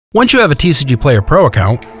Once you have a TCGplayer Pro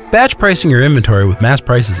account, batch pricing your inventory with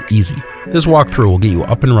MassPrice is easy. This walkthrough will get you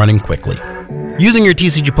up and running quickly. Using your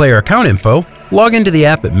TCGplayer account info, log into the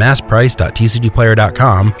app at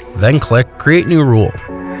massprice.tcgplayer.com, then click Create New Rule.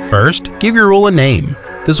 First, give your rule a name.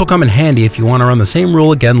 This will come in handy if you want to run the same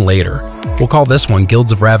rule again later. We'll call this one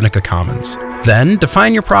Guilds of Ravnica Commons. Then,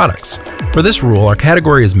 define your products. For this rule, our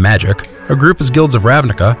category is Magic, our group is Guilds of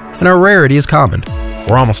Ravnica, and our rarity is Common.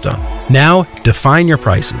 We're almost done. Now, define your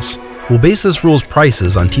prices. We'll base this rule's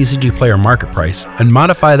prices on TCGplayer market price and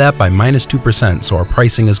modify that by -2% so our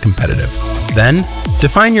pricing is competitive. Then,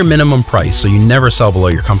 define your minimum price so you never sell below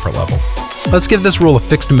your comfort level. Let's give this rule a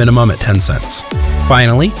fixed minimum at 10 cents.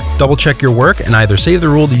 Finally, double check your work and either save the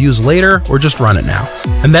rule to use later or just run it now.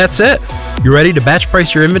 And that's it! You're ready to batch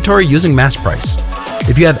price your inventory using MassPrice.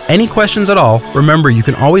 If you have any questions at all, remember you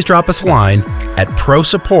can always drop us a line at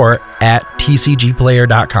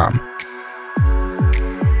prosupport@tcgplayer.com.